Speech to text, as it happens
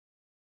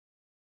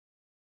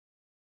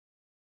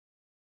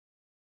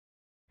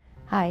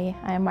Hi,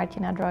 I'm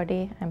Martina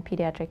Drawdy. I'm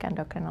Pediatric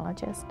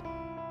Endocrinologist.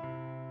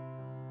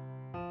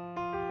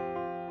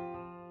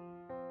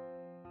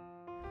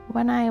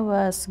 When I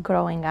was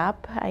growing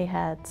up, I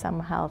had some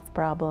health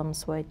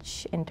problems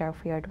which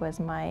interfered with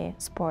my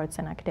sports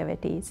and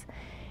activities.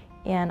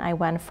 And I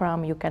went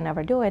from you can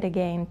never do it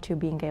again to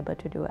being able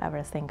to do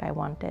everything I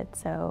wanted.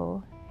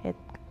 So it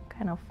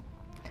kind of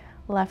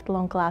left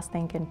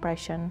long-lasting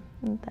impression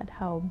that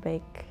how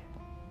big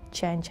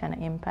change and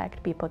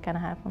impact people can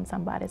have on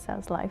somebody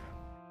else's life.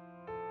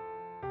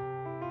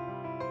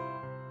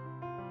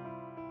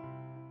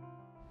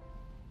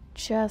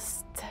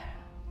 Just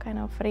kind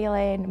of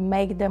really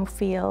make them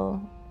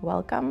feel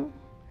welcome.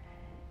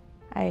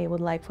 I would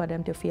like for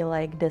them to feel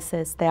like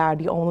they are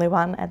the only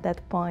one at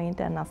that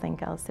point and nothing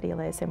else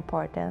really is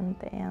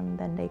important, and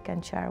then they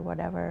can share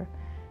whatever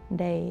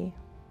they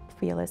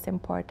feel is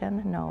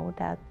important. Know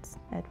that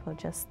it will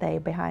just stay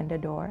behind the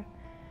door,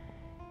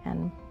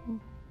 and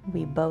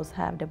we both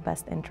have the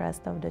best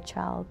interest of the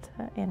child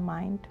in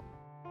mind.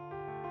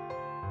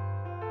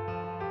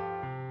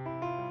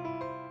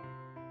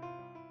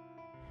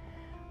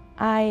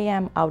 I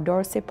am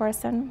outdoorsy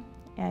person.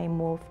 I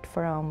moved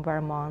from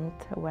Vermont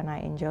when I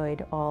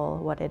enjoyed all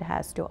what it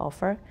has to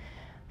offer.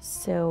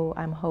 So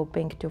I'm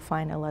hoping to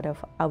find a lot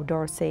of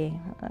outdoorsy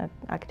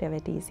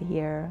activities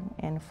here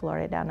in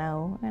Florida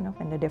now,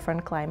 in a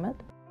different climate.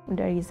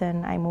 The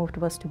reason I moved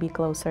was to be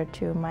closer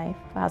to my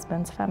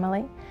husband's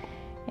family,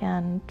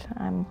 and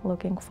I'm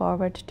looking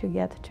forward to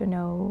get to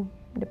know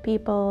the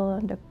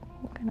people, the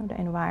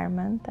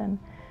environment, and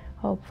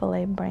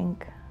hopefully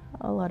bring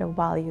a lot of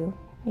value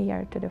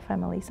here to the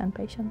families and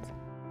patients.